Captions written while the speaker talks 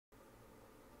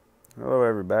Hello,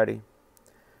 everybody.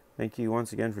 Thank you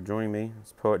once again for joining me.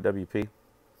 It's Poet WP.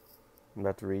 I'm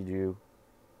about to read you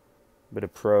a bit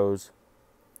of prose.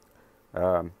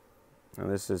 And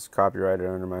this is copyrighted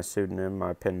under my pseudonym.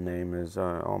 My pen name is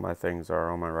all my things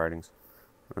are all my writings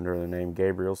under the name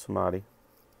Gabriel Samadi.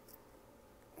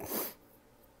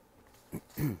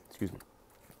 Excuse me.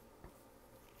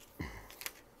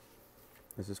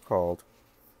 This is called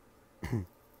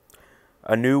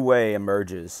A New Way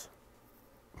Emerges.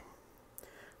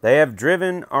 They have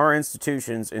driven our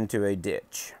institutions into a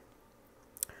ditch.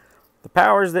 The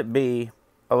powers that be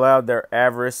allowed their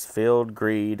avarice-filled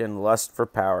greed and lust for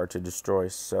power to destroy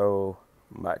so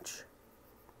much.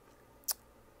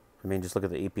 I mean, just look at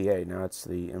the EPA. Now it's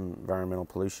the Environmental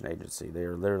Pollution Agency. They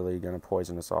are literally going to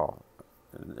poison us all.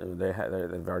 They've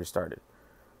already started.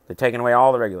 They've taken away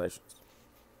all the regulations.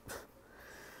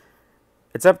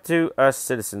 It's up to us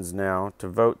citizens now to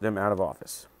vote them out of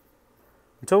office.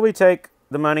 Until we take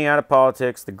the money out of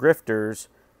politics, the grifters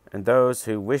and those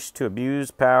who wish to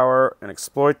abuse power and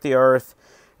exploit the earth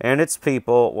and its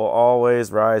people will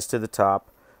always rise to the top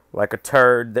like a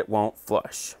turd that won't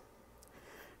flush.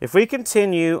 If we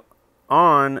continue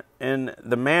on in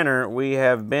the manner we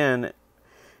have been,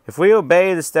 if we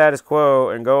obey the status quo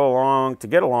and go along to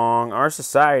get along, our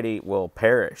society will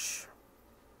perish.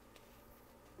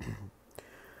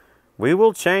 We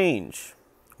will change.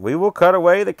 We will cut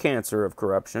away the cancer of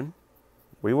corruption.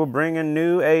 We will bring a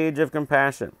new age of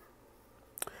compassion.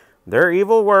 Their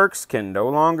evil works can no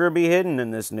longer be hidden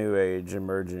in this new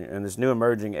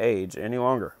emerging age any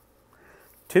longer.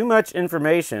 Too much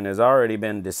information has already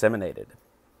been disseminated.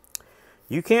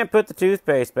 You can't put the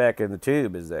toothpaste back in the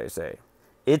tube, as they say.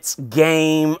 It's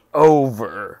game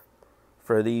over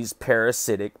for these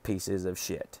parasitic pieces of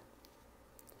shit.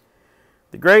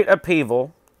 The great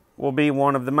upheaval will be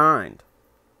one of the mind.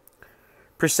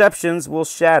 Perceptions will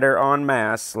shatter en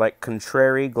masse like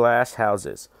contrary glass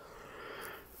houses.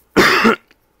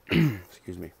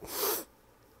 Excuse me.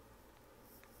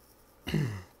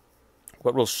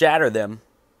 What will shatter them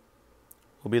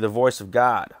will be the voice of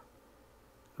God,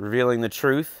 revealing the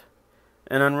truth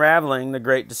and unraveling the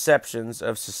great deceptions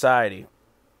of society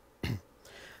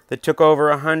that took over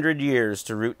 100 years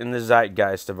to root in the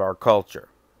zeitgeist of our culture.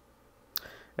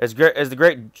 As the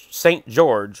great St.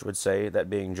 George would say,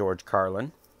 that being George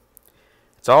Carlin,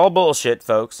 it's all bullshit,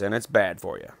 folks, and it's bad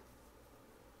for you.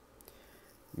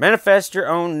 Manifest your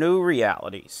own new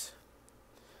realities.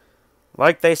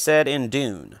 Like they said in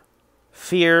Dune,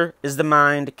 fear is the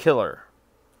mind killer.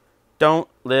 Don't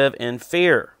live in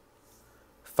fear.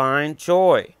 Find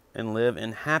joy and live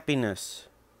in happiness.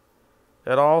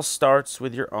 It all starts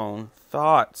with your own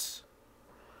thoughts.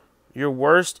 Your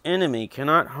worst enemy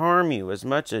cannot harm you as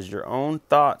much as your own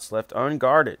thoughts left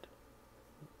unguarded.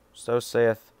 So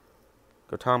saith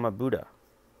Gautama Buddha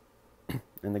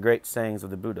in the great sayings of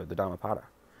the Buddha, the Dhammapada.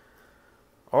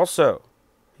 Also,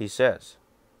 he says,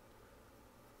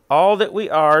 all that we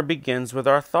are begins with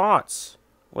our thoughts.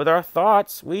 With our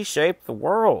thoughts, we shape the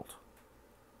world.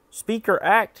 Speak or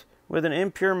act with an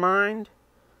impure mind,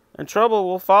 and trouble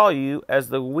will follow you as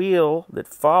the wheel that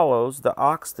follows the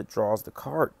ox that draws the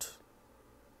cart.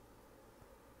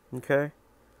 Okay?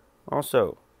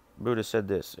 Also, Buddha said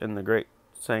this in the great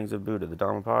sayings of Buddha, the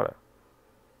Dhammapada.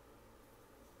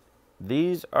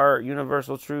 These are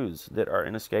universal truths that are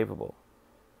inescapable.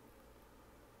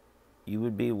 You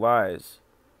would be wise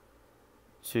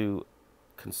to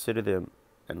consider them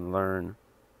and learn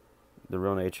the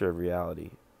real nature of reality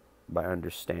by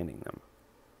understanding them.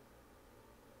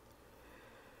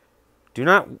 Do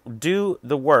not do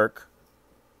the work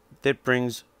that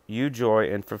brings you joy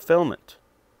and fulfillment.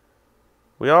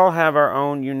 We all have our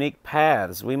own unique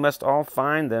paths. We must all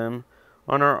find them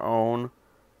on our own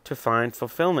to find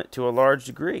fulfillment to a large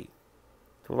degree.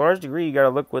 To a large degree, you got to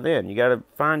look within. You got to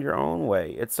find your own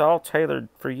way. It's all tailored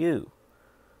for you.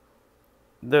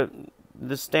 The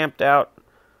stamped out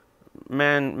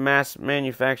mass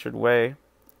manufactured way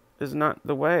is not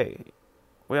the way.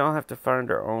 We all have to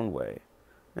find our own way.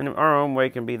 And our own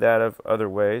way can be that of other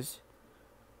ways,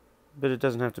 but it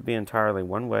doesn't have to be entirely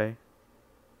one way.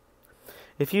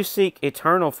 If you seek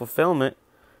eternal fulfillment,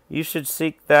 you should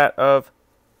seek that of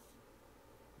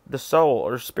the soul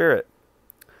or spirit.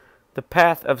 The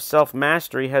path of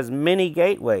self-mastery has many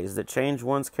gateways that change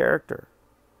one's character.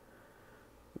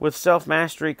 With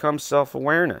self-mastery comes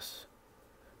self-awareness.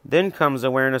 Then comes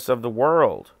awareness of the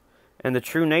world and the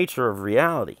true nature of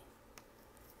reality,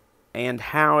 and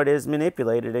how it is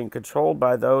manipulated and controlled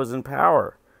by those in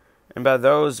power and by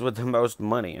those with the most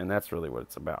money. And that's really what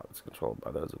it's about. It's controlled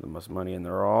by those with the most money, and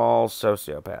they're all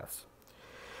sociopaths.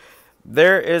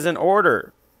 There is an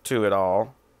order to it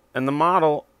all, And the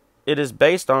model it is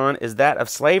based on is that of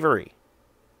slavery.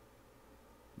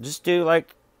 Just do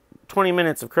like 20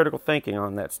 minutes of critical thinking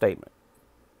on that statement.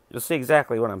 You'll see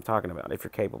exactly what I'm talking about if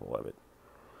you're capable of it.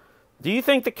 Do you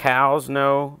think the cows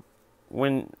know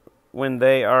when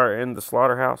they are in the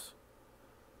slaughterhouse?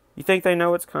 You think they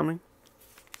know it's coming?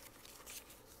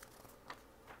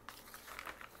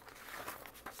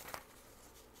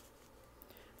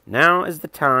 Now is the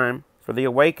time for the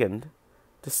awakened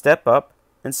to step up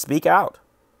and speak out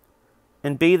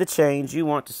and be the change you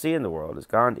want to see in the world, as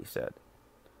Gandhi said.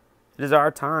 It is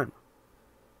our time.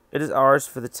 It is ours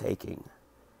for the taking.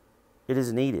 It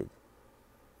is needed,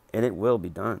 and it will be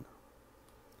done.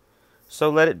 So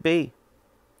let it be,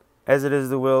 as it is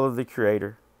the will of the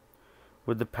Creator,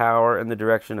 with the power and the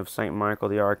direction of Saint Michael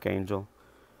the Archangel,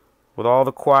 with all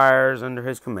the choirs under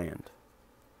his command.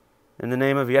 In the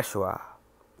name of Yeshua,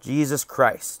 Jesus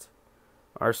Christ,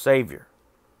 our Savior,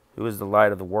 who is the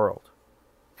light of the world.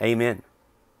 Amen.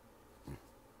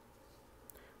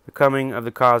 The coming of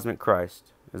the cosmic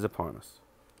Christ is upon us.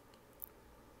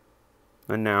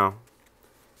 And now,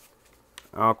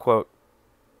 I'll quote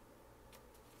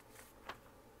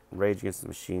Rage Against the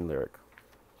Machine lyric.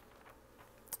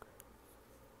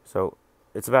 So,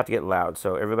 it's about to get loud,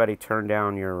 so everybody turn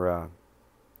down your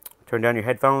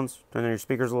headphones, turn down your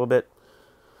speakers a little bit,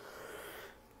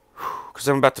 because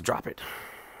I'm about to drop it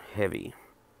heavy.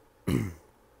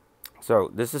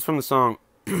 So, this is from the song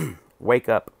Wake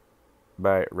Up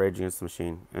by Rage Against the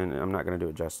Machine, and I'm not going to do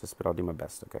it justice, but I'll do my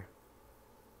best, okay?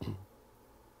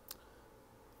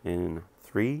 In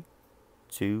 3,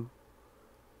 2,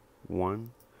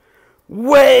 1.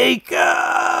 Wake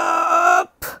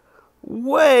up!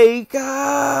 Wake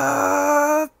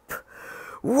up!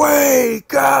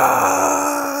 Wake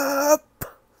up!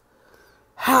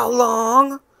 How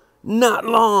long? Not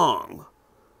long.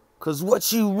 'Cause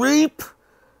what you reap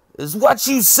is what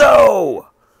you sow.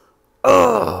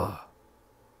 Ugh.